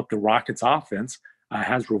that's what the Rockets' offense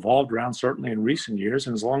has revolved around, certainly in recent years.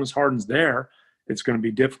 And as long as Harden's there, it's going to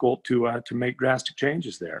be difficult to make drastic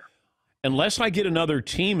changes there. Unless I get another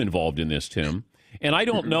team involved in this, Tim, and I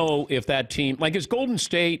don't know if that team, like, is Golden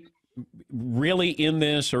State really in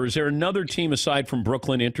this, or is there another team aside from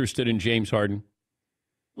Brooklyn interested in James Harden?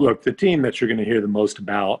 Look, the team that you're going to hear the most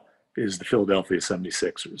about is the Philadelphia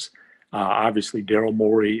 76ers. Obviously, Daryl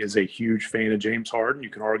Morey is a huge fan of James Harden. You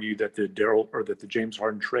can argue that the James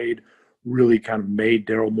Harden trade really kind of made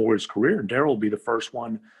Daryl Morey's career, and Daryl will be the first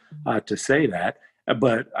one to say that.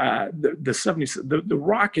 But the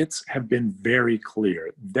Rockets have been very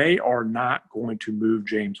clear. They are not going to move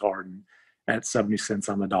James Harden at 70 cents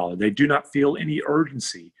on the dollar. They do not feel any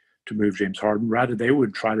urgency to move James Harden. Rather, they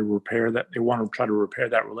would try to repair that. They want to try to repair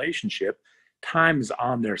that relationship. Time is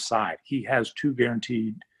on their side. He has 2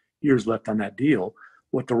 guaranteed years left on that deal.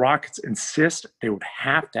 What the Rockets insist they would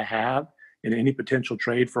have to have in any potential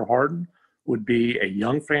trade for Harden would be a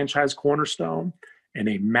young franchise cornerstone and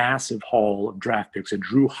a massive haul of draft picks, a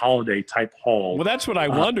Drew Holiday type haul. Well, that's what I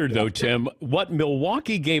wondered, though, Tim. What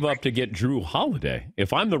Milwaukee gave up to get Drew Holiday.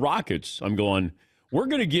 If I'm the Rockets, I'm going, we're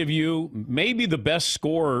going to give you maybe the best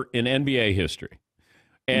scorer in NBA history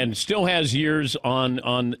and still has years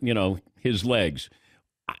on his legs.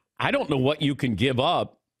 I don't know what you can give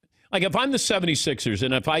up. Like, if I'm the 76ers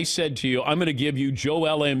and if I said to you, I'm going to give you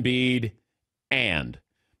Joel Embiid and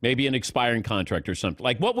maybe an expiring contract or something.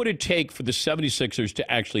 Like, what would it take for the 76ers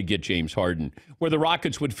to actually get James Harden, where the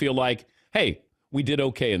Rockets would feel like, hey, we did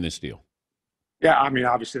okay in this deal? Yeah, I mean,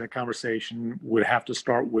 obviously the conversation would have to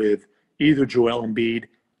start with either Joel Embiid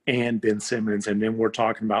and Ben Simmons, and then we're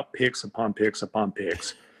talking about picks upon picks upon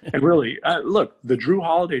picks. And really, look, the Drew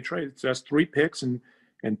Holiday trade, that's 3 picks and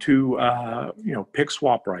 2 pick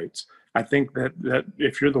swap rights. I think that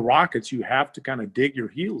if you're the Rockets, you have to kind of dig your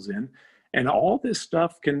heels in. And all this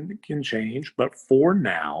stuff can change, but for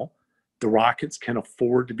now, the Rockets can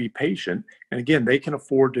afford to be patient. And again, they can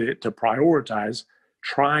afford to prioritize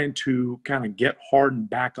trying to kind of get Harden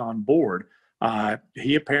back on board.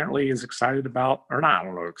 He apparently is excited about, or not, I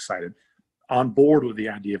don't know, excited, on board with the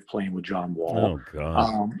idea of playing with John Wall. Oh,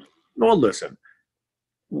 God. Well, listen,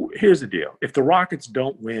 here's the deal. If the Rockets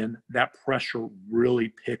don't win, that pressure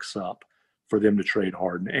really picks up for them to trade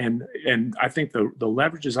Harden. And I think the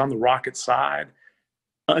leverage is on the Rockets side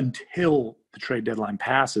until the trade deadline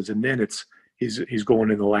passes. And then he's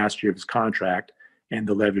going in the last year of his contract and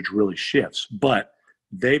the leverage really shifts. But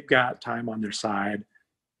they've got time on their side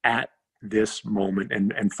at this moment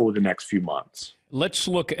and for the next few months. Let's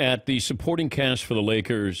look at the supporting cast for the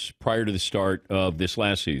Lakers prior to the start of this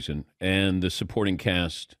last season and the supporting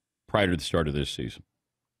cast prior to the start of this season.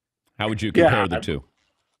 How would you compare the two?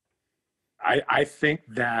 I think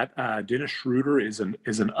that Dennis Schroeder is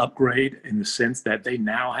an upgrade in the sense that they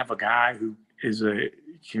now have a guy who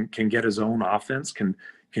can get his own offense, can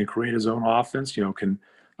create his own offense, can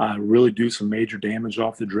really do some major damage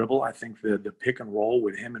off the dribble. I think the pick and roll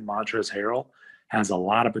with him and Montrezl Harrell has a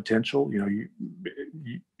lot of potential. You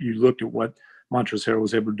looked at what Montrezl Harrell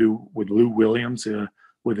was able to do with Lou Williams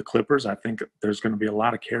with the Clippers. I think there's going to be a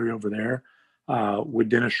lot of carryover there with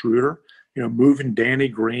Dennis Schroeder. Moving Danny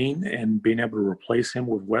Green and being able to replace him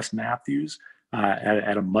with Wes Matthews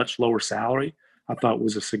at a much lower salary, I thought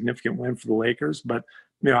was a significant win for the Lakers. But,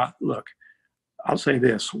 look, I'll say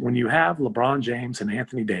this. When you have LeBron James and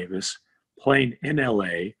Anthony Davis playing in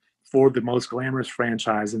L.A. for the most glamorous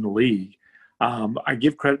franchise in the league, I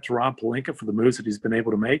give credit to Rob Pelinka for the moves that he's been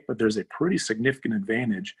able to make, but there's a pretty significant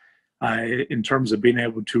advantage in terms of being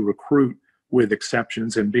able to recruit with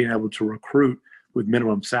exceptions and being able to recruit with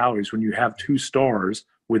minimum salaries when you have 2 stars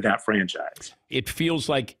with that franchise. It feels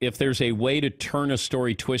like if there's a way to turn a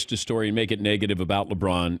story, twist a story, and make it negative about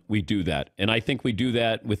LeBron, we do that. And I think we do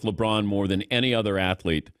that with LeBron more than any other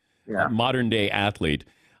athlete, modern-day athlete.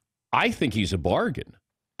 I think he's a bargain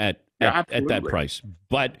at that price.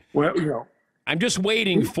 But I'm just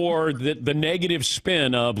waiting for the negative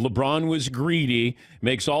spin of LeBron was greedy,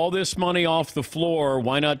 makes all this money off the floor.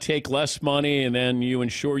 Why not take less money and then you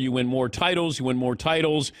ensure you win more titles? You win more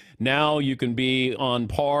titles. Now you can be on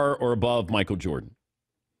par or above Michael Jordan.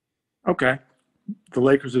 Okay. The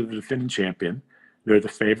Lakers are the defending champion. They're the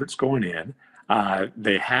favorites going in.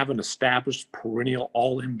 They have an established perennial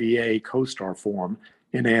All-NBA co-star form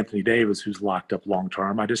in Anthony Davis, who's locked up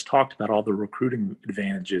long-term. I just talked about all the recruiting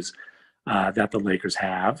advantages that the Lakers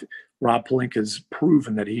have. Rob Pelinka has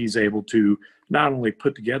proven that he's able to not only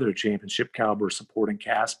put together a championship caliber supporting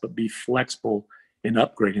cast, but be flexible in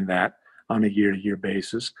upgrading that on a year-to-year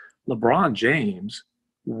basis. LeBron James,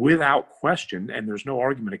 without question, and there's no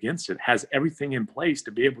argument against it, has everything in place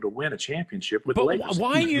to be able to win a championship with the Lakers.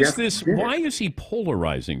 Why is he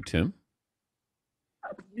polarizing, Tim?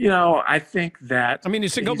 I think that... I mean,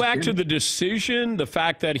 does it go back to the decision, the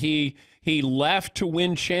fact that he left to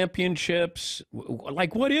win championships?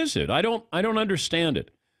 Like, what is it? I don't understand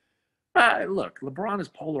it. Look, LeBron is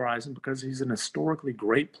polarizing because he's an historically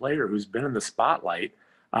great player who's been in the spotlight,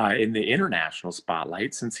 in the international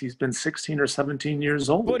spotlight, since he's been 16 or 17 years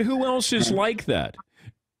old. But who else is like that?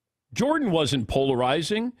 Jordan wasn't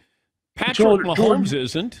polarizing. Patrick Mahomes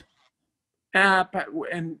isn't.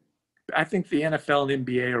 And I think the NFL and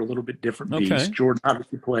NBA are a little bit different beasts. Okay. Jordan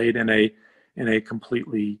obviously played in a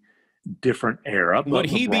completely different era. Would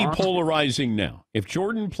he be polarizing now? If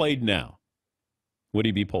Jordan played now, would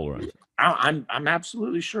he be polarizing? I'm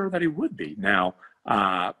absolutely sure that he would be. Now,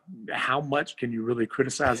 how much can you really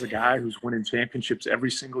criticize a guy who's winning championships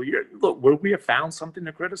every single year? Look, would we have found something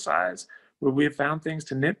to criticize? Would we have found things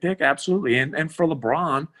to nitpick? Absolutely. And for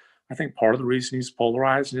LeBron, I think part of the reason he's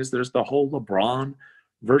polarized is there's the whole LeBron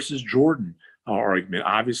versus Jordan argument.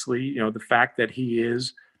 Obviously, the fact that he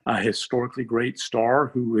is a historically great star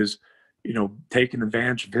who is, taking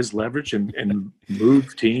advantage of his leverage and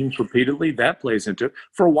moved teams repeatedly, that plays into it.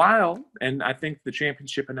 For a while, and I think the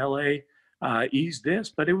championship in LA eased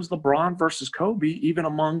this, but it was LeBron versus Kobe, even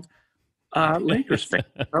among Lakers fans.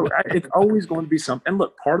 So it's always going to be something. And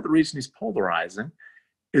look, part of the reason he's polarizing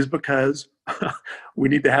is because we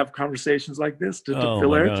need to have conversations like this to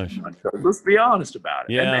fill our time. So let's be honest about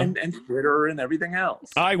it. Yeah. And Twitter and everything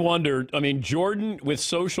else. I wondered. I mean, Jordan with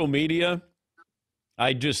social media,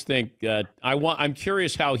 I just think I'm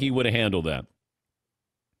curious how he would have handled that.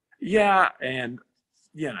 Yeah, and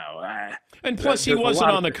and plus he wasn't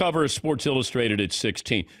on the cover of Sports Illustrated at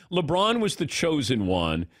 16. LeBron was the chosen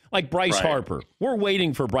one, like Bryce Harper. We're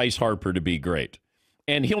waiting for Bryce Harper to be great.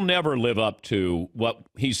 And he'll never live up to what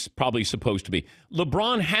he's probably supposed to be.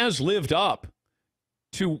 LeBron has lived up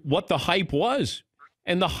to what the hype was.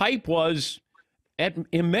 And the hype was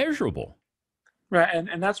immeasurable. Right,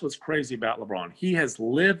 and that's what's crazy about LeBron. He has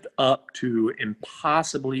lived up to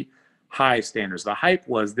impossibly high standards. The hype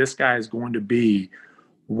was this guy is going to be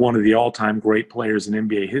one of the all-time great players in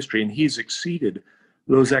NBA history, and he's exceeded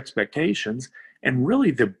those expectations. And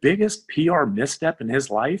really the biggest PR misstep in his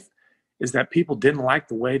life is that people didn't like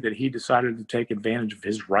the way that he decided to take advantage of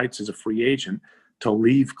his rights as a free agent to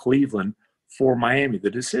leave Cleveland for Miami.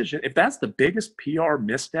 The decision, if that's the biggest PR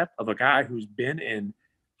misstep of a guy who's been in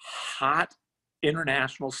hot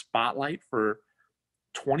international spotlight for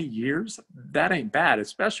 20 years, that ain't bad,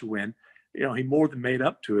 especially when, he more than made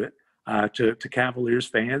up to it to Cavaliers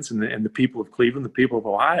fans and the people of Cleveland, the people of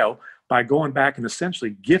Ohio, by going back and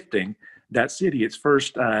essentially gifting that city its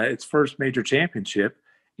first major championship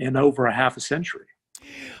in over a half a century.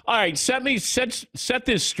 All right, set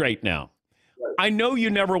this straight now. I know you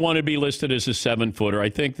never want to be listed as a 7-footer. I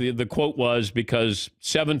think the quote was because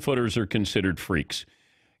 7-footers are considered freaks.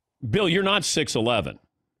 Bill, you're not 6'11".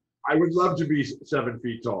 I would love to be 7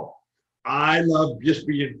 feet tall. I love just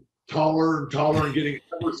being taller and taller and getting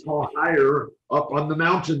ever so higher up on the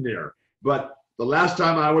mountain there. But the last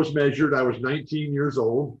time I was measured, I was 19 years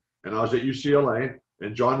old, and I was at UCLA,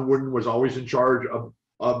 and John Wooden was always in charge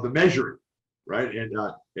of the measuring, right?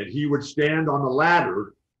 And he would stand on the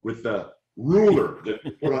ladder with the ruler that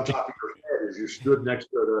you put on top of your head as you stood next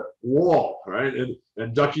to the wall, right?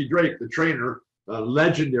 And Ducky Drake, the trainer,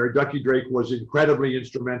 legendary Ducky Drake, was incredibly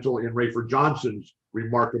instrumental in Rayford Johnson's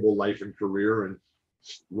remarkable life and career. And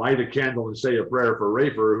light a candle and say a prayer for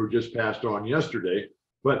Rayford, who just passed on yesterday.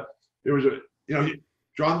 But it was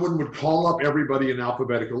John Wooden would call up everybody in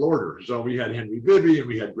alphabetical order. So we had Henry Bibby, and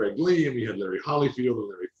we had Greg Lee, and we had Larry Hollyfield, and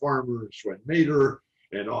Larry Farmer, and Swen Mater,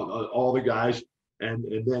 and all the guys. And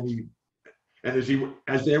then as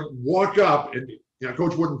they walk up, and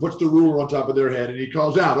Coach Wooden puts the ruler on top of their head, and he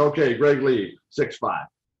calls out, okay, Greg Lee, 6'5",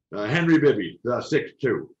 Henry Bibby,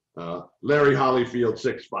 6'2", Larry Hollyfield,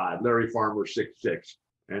 6'5", Larry Farmer, 6'6",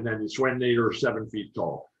 and then Swen Nader, 7 feet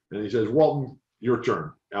tall. And he says, Walton, your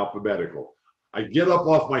turn, alphabetical. I get up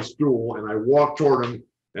off my stool and I walk toward him,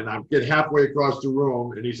 and I get halfway across the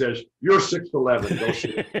room, and he says, you're 6'11", go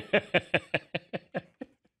sit.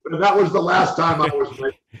 That was the last time I was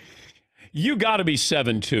measured. You got to be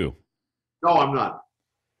 7'2". No, I'm not.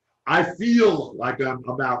 I feel like I'm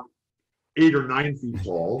about 8 or 9 feet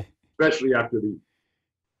tall, especially after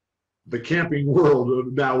the Camping World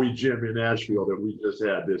of Maui Gym in Asheville that we just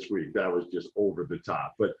had this week. That was just over the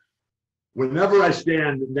top. But whenever I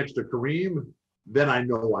stand next to Kareem, then I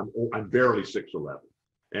know I'm barely 6'11".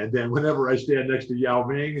 And then whenever I stand next to Yao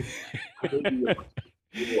Ming,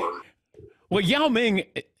 well, Yao Ming,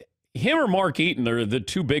 him or Mark Eaton are the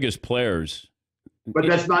two biggest players. But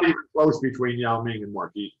that's not even close between Yao Ming and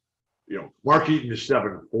Mark Eaton. You know, Mark Eaton is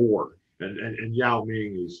 7'4", and Yao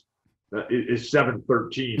Ming is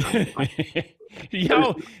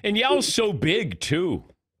 7'13". Yao's so big too.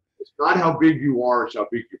 It's not how big you are; it's how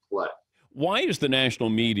big you play. Why is the national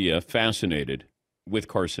media fascinated with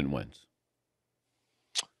Carson Wentz?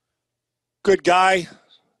 Good guy,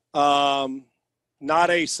 not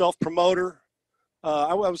a self-promoter.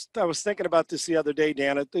 I was thinking about this the other day,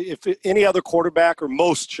 Dan. If any other quarterback, or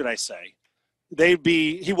most, should I say,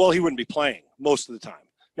 he wouldn't be playing most of the time.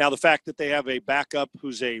 Now, the fact that they have a backup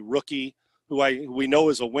who's a rookie, who we know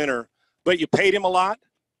is a winner, but you paid him a lot,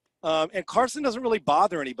 and Carson doesn't really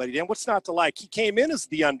bother anybody. Dan, what's not to like? He came in as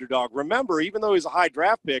the underdog. Remember, even though he's a high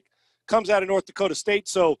draft pick, comes out of North Dakota State,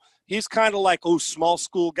 so he's kind of like, small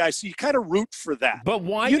school guy. So you kind of root for that. But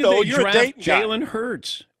why did they draft Jalen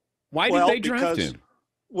Hurts? Why did they draft him?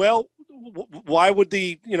 Well, why would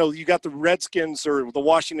you got the Redskins or the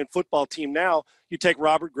Washington football team now. You take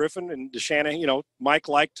Robert Griffin and DeShanahan, Mike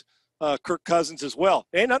liked Kirk Cousins as well.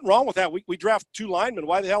 Ain't nothing wrong with that. We draft 2 linemen.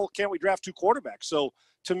 Why the hell can't we draft 2 quarterbacks? So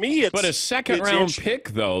to me, it's. But a second-round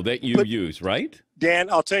pick, though, that you use, right? Dan,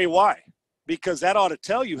 I'll tell you why. Because that ought to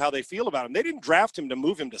tell you how they feel about him. They didn't draft him to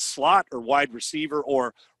move him to slot or wide receiver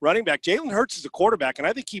or running back. Jalen Hurts is a quarterback, and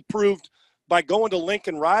I think he proved by going to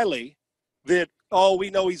Lincoln Riley that, we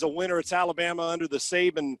know he's a winner. It's Alabama under the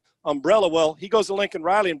Saban umbrella. Well, he goes to Lincoln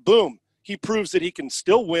Riley, and boom, he proves that he can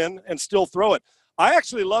still win and still throw it. I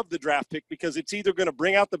actually love the draft pick because it's either going to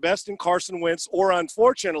bring out the best in Carson Wentz or,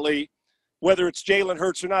 unfortunately, whether it's Jalen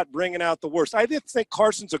Hurts or not, bringing out the worst. I did think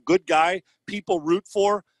Carson's a good guy people root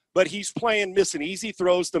for, but he's missing easy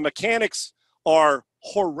throws. The mechanics are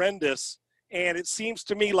horrendous, and it seems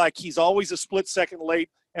to me like he's always a split second late.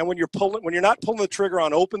 And when you're not pulling the trigger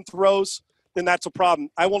on open throws, then that's a problem.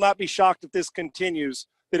 I will not be shocked if this continues,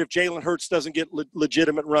 that if Jalen Hurts doesn't get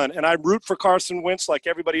legitimate run. And I root for Carson Wentz like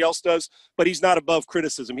everybody else does, but he's not above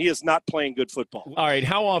criticism. He is not playing good football. All right,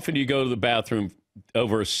 how often do you go to the bathroom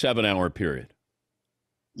over a 7-hour period?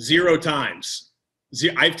 0 times.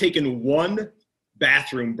 I've taken 1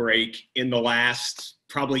 bathroom break in the last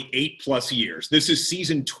probably 8+ years. This is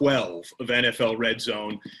season 12 of NFL Red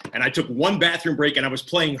Zone, and I took 1 bathroom break, and I was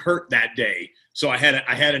playing hurt that day, so I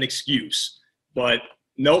had an excuse. But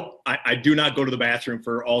nope, I do not go to the bathroom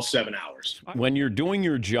for all 7 hours. When you're doing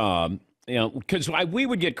your job, because we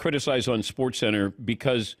would get criticized on SportsCenter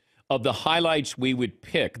because of the highlights we would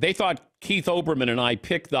pick. They thought Keith Oberman and I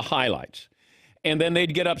picked the highlights. And then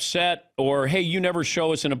they'd get upset, or, hey, you never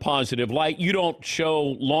show us in a positive light. You don't show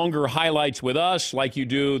longer highlights with us like you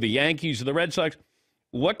do the Yankees or the Red Sox.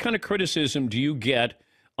 What kind of criticism do you get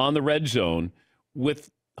on the Red Zone with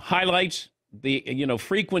highlights, the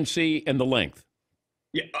frequency and the length?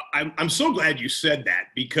 Yeah, I'm so glad you said that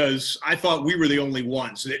because I thought we were the only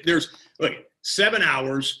ones. There's 7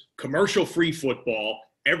 hours, commercial-free football,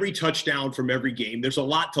 every touchdown from every game. There's a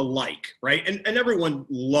lot to like, right? And everyone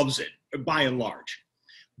loves it, by and large.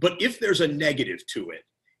 But if there's a negative to it,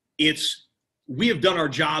 it's we have done our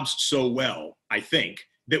jobs so well, I think,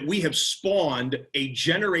 that we have spawned a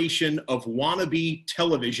generation of wannabe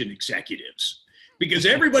television executives because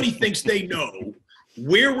everybody thinks they know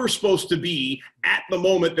where we're supposed to be at the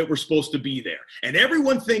moment that we're supposed to be there. And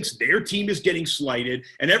everyone thinks their team is getting slighted,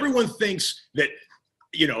 and everyone thinks that,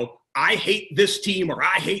 I hate this team or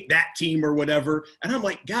I hate that team or whatever. And I'm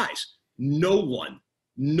like, guys, no one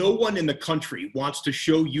in the country wants to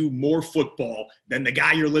show you more football than the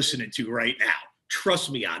guy you're listening to right now. Trust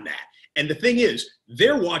me on that. And the thing is,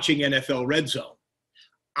 they're watching NFL Red Zone.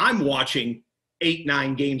 I'm watching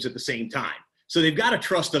 8-9 games at the same time. So they've got to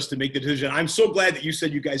trust us to make the decision. I'm so glad that you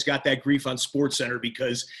said you guys got that grief on SportsCenter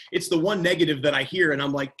because it's the one negative that I hear. And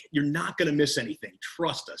I'm like, you're not going to miss anything.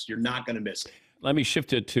 Trust us. You're not going to miss it. Let me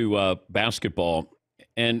shift it to basketball.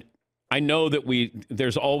 And I know that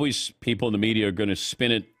there's always people in the media are going to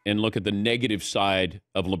spin it and look at the negative side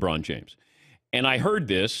of LeBron James. And I heard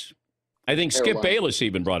this. I think Skip Bayless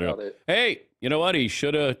even brought it up. Hey, you know what? He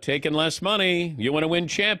should have taken less money. You want to win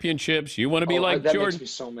championships. You want to be like that Jordan. Makes me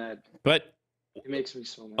so mad. But it makes me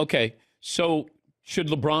so mad. Okay, so should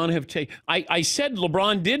LeBron have taken? I said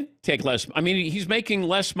LeBron did take less. I mean, he's making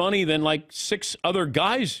less money than like 6 other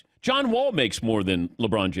guys John Wall makes more than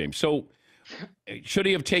LeBron James. So should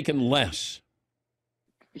he have taken less?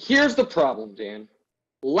 Here's the problem, Dan.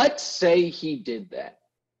 Let's say he did that.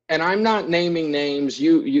 And I'm not naming names.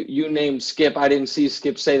 You named Skip. I didn't see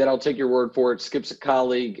Skip say that. I'll take your word for it. Skip's a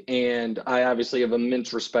colleague, and I obviously have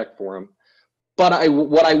immense respect for him. But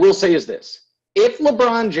what I will say is this. If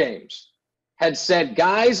LeBron James had said,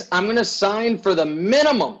 guys, I'm going to sign for the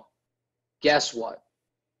minimum, guess what?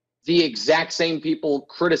 The exact same people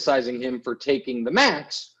criticizing him for taking the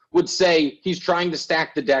max would say he's trying to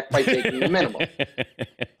stack the deck by taking the minimum.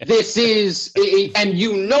 This is, and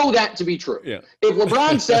you know that to be true. Yeah. If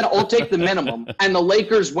LeBron said, I'll take the minimum, and the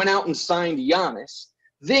Lakers went out and signed Giannis,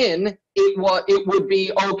 then it would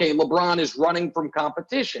be, okay, LeBron is running from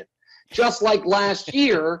competition. Just like last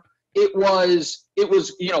year, it was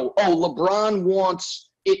LeBron wants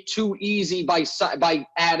it too easy by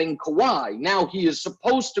adding Kawhi. Now he is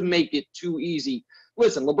supposed to make it too easy.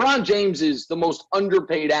 Listen, LeBron James is the most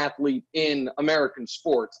underpaid athlete in American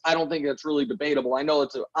sports. I don't think that's really debatable. I know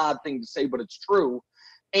it's an odd thing to say, but it's true.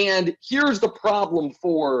 And here's the problem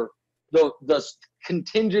for the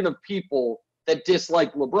contingent of people that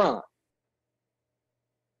dislike LeBron.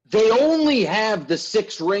 They only have the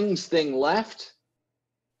 6 rings thing left,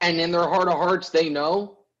 and in their heart of hearts, they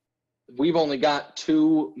know we've only got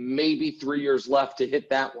 2, maybe 3 years left to hit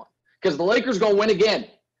that one. Because the Lakers going to win again,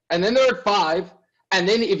 and then they're at 5. And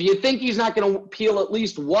then if you think he's not going to peel at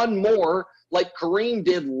least one more, like Kareem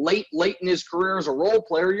did late in his career as a role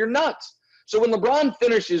player, you're nuts. So when LeBron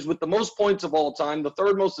finishes with the most points of all time, the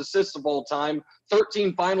 3rd most assists of all time,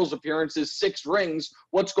 13 finals appearances, 6 rings,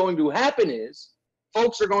 what's going to happen is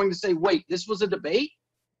folks are going to say, wait, this was a debate?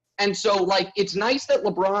 And so, it's nice that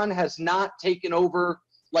LeBron has not taken over.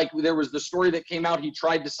 There was the story that came out, he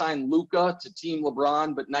tried to sign Luka to Team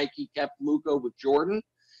LeBron, but Nike kept Luka with Jordan.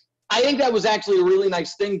 I think that was actually a really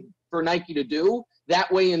nice thing for Nike to do. That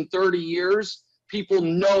way, in 30 years, people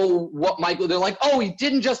know what Michael, they're like, oh, he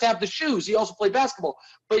didn't just have the shoes. He also played basketball.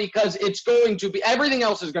 But because it's going to be, everything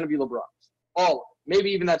else is going to be LeBron's. All of it.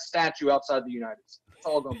 Maybe even that statue outside the United States. It's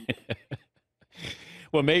all going to be.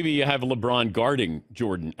 Well, maybe you have LeBron guarding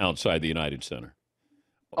Jordan outside the United Center.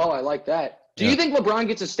 Oh, I like that. Do you think LeBron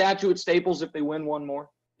gets a statue at Staples if they win one more?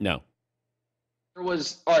 No.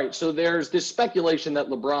 So there's this speculation that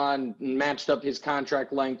LeBron matched up his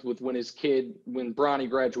contract length with when Bronny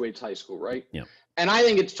graduates high school, right? Yeah. And I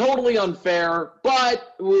think it's totally unfair,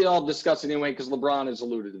 but we all discuss it anyway because LeBron has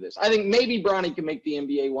alluded to this. I think maybe Bronny can make the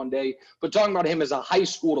NBA one day, but talking about him as a high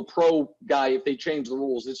school to pro guy, if they change the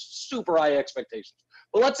rules, it's super high expectations.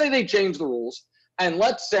 But let's say they change the rules, and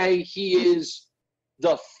let's say he is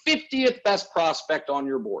the 50th best prospect on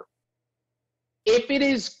your board. If it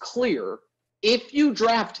is clear, if you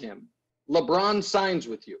draft him, LeBron signs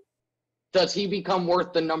with you, does he become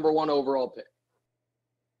worth the number 1 overall pick?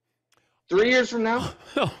 3 years from now,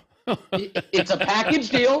 it's a package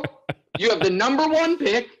deal. You have the number 1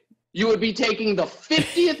 pick. You would be taking the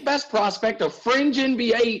 50th best prospect, a fringe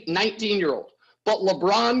NBA 19-year-old. But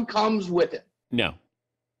LeBron comes with it. No.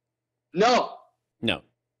 No.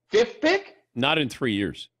 5th pick? Not in 3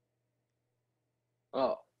 years.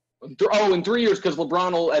 Oh, in 3 years, because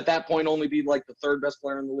LeBron will at that point only be like the 3rd best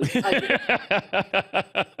player in the league.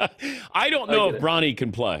 I don't know if Bronny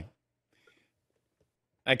can play.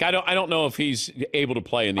 I don't know if he's able to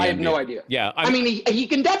play in the NBA. I have no idea. Yeah, I mean, he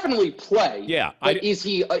can definitely play. Yeah, but is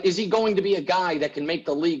he going to be a guy that can make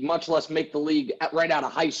the league, much less make the league right out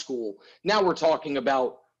of high school? Now we're talking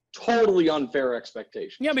about totally unfair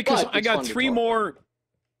expectations. Yeah, because I got 3 more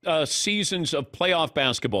seasons of playoff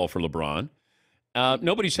basketball for LeBron.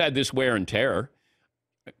 Nobody's had this wear and tear.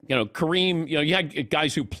 Kareem, you had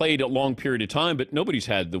guys who played a long period of time, but nobody's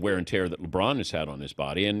had the wear and tear that LeBron has had on his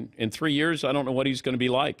body. And in 3 years, I don't know what he's going to be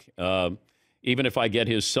like. Even if I get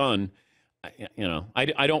his son,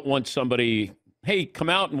 I don't want somebody, hey, come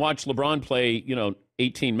out and watch LeBron play,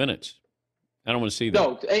 18 minutes. I don't want to see that.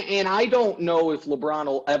 No, and I don't know if LeBron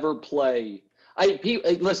will ever play.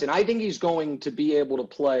 Listen, I think he's going to be able to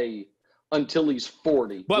play until he's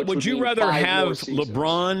 40. But would you rather have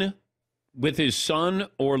LeBron with his son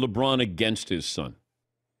or LeBron against his son?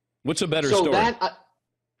 What's a better story?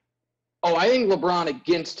 I think LeBron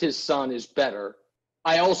against his son is better.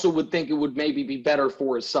 I also would think it would maybe be better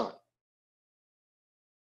for his son.